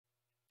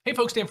Hey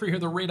folks, Dan Frio here,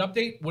 the rate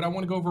update. What I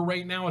want to go over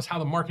right now is how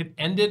the market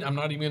ended. I'm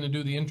not even going to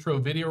do the intro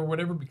video or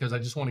whatever because I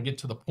just want to get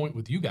to the point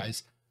with you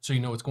guys so you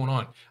know what's going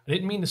on. I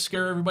didn't mean to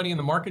scare everybody in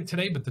the market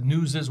today, but the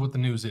news is what the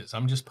news is.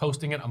 I'm just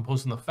posting it. I'm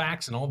posting the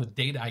facts and all the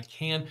data I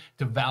can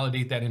to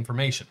validate that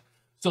information.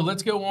 So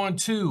let's go on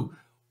to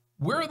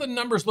where are the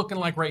numbers looking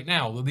like right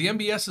now? Well, the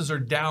MBSs are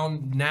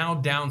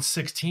down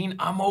 16.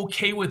 I'm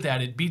okay with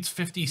that. It beats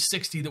 50,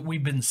 60 that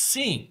we've been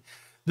seeing.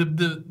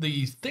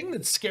 The thing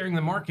that's scaring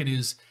the market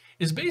is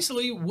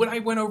basically what I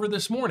went over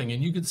this morning.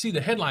 And you can see the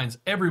headlines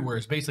everywhere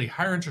is basically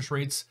higher interest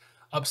rates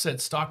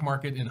upset stock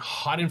market and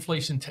hot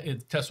inflation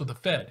test with the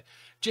Fed.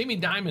 Jamie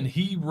Dimon,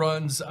 he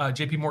runs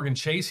JP Morgan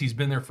Chase. He's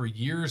been there for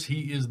years.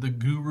 He is the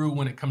guru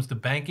when it comes to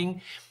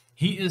banking.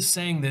 He is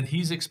saying that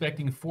he's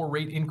expecting 4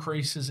 rate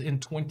increases in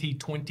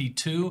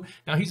 2022.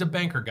 Now, he's a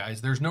banker, guys.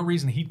 There's no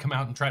reason he'd come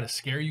out and try to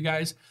scare you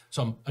guys.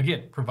 So I'm,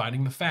 again,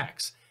 providing the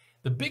facts.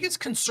 The biggest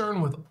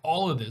concern with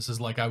all of this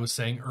is, like I was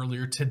saying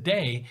earlier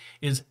today,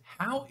 is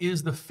how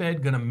is the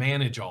Fed going to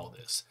manage all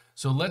this?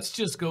 So let's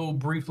just go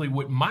briefly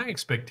what my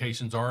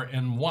expectations are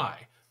and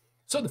why.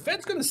 So the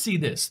Fed's going to see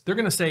this. They're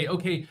going to say,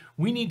 okay,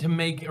 we need to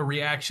make a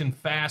reaction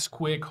fast,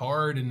 quick,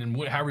 hard, and then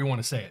however you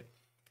want to say it.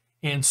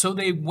 And so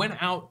they went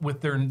out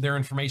with their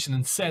information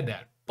and said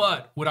that.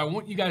 But what I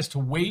want you guys to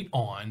wait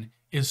on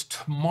is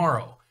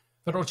tomorrow.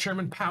 Federal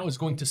Chairman Powell is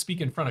going to speak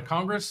in front of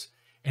Congress,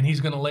 and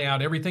he's going to lay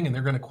out everything, and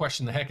they're going to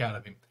question the heck out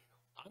of him.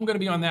 I'm going to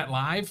be on that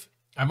live.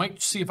 I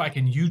might see if I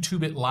can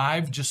YouTube it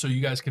live just so you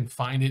guys can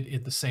find it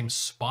at the same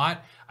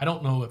spot. I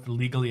don't know if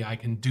legally I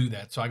can do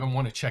that, so I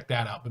want to check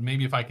that out. But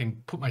maybe if I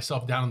can put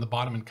myself down on the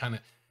bottom and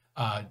kind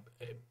of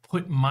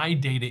put my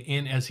data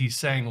in as he's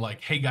saying,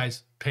 like, hey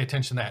guys, pay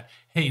attention to that.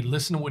 Hey,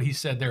 listen to what he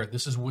said there.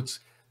 This is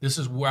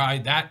why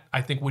that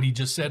I think what he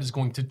just said is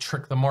going to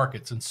trick the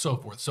markets and so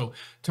forth. So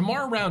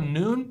tomorrow around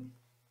noon,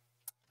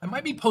 I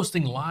might be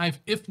posting live.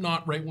 If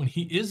not, right when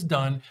he is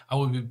done, I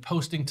will be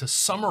posting to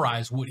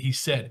summarize what he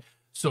said.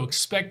 So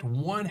expect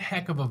one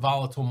heck of a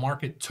volatile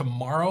market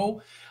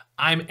tomorrow.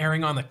 I'm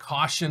erring on the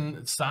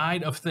caution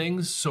side of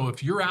things. So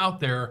if you're out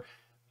there,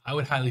 I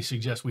would highly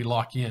suggest we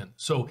lock in.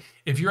 So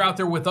if you're out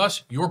there with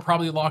us, you're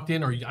probably locked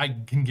in, or I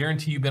can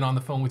guarantee you've been on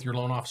the phone with your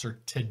loan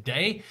officer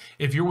today.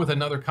 If you're with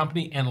another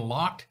company and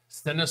locked,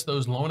 send us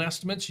those loan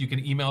estimates. You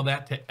can email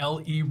that to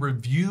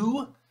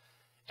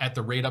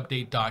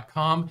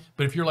lereview@therateupdate.com.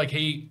 But if you're like,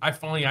 hey,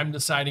 I'm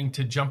deciding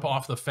to jump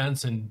off the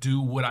fence and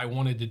do what I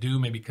wanted to do,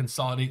 maybe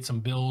consolidate some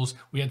bills.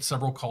 We had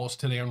several calls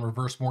today on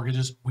reverse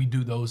mortgages. We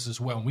do those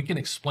as well. And we can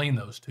explain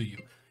those to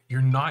you.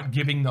 You're not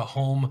giving the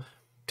home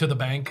to the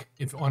bank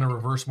if on a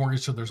reverse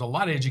mortgage. So there's a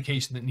lot of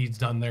education that needs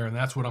done there. And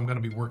that's what I'm going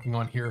to be working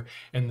on here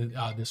in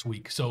this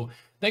week. So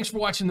thanks for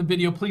watching the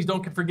video. Please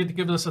don't forget to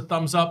give us a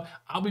thumbs up.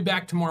 I'll be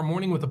back tomorrow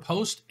morning with a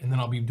post, and then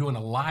I'll be doing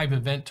a live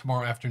event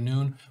tomorrow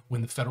afternoon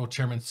when the Federal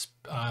Chairman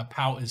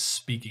Powell is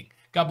speaking.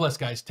 God bless,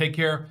 guys. Take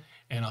care,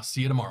 and I'll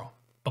see you tomorrow.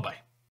 Bye-bye.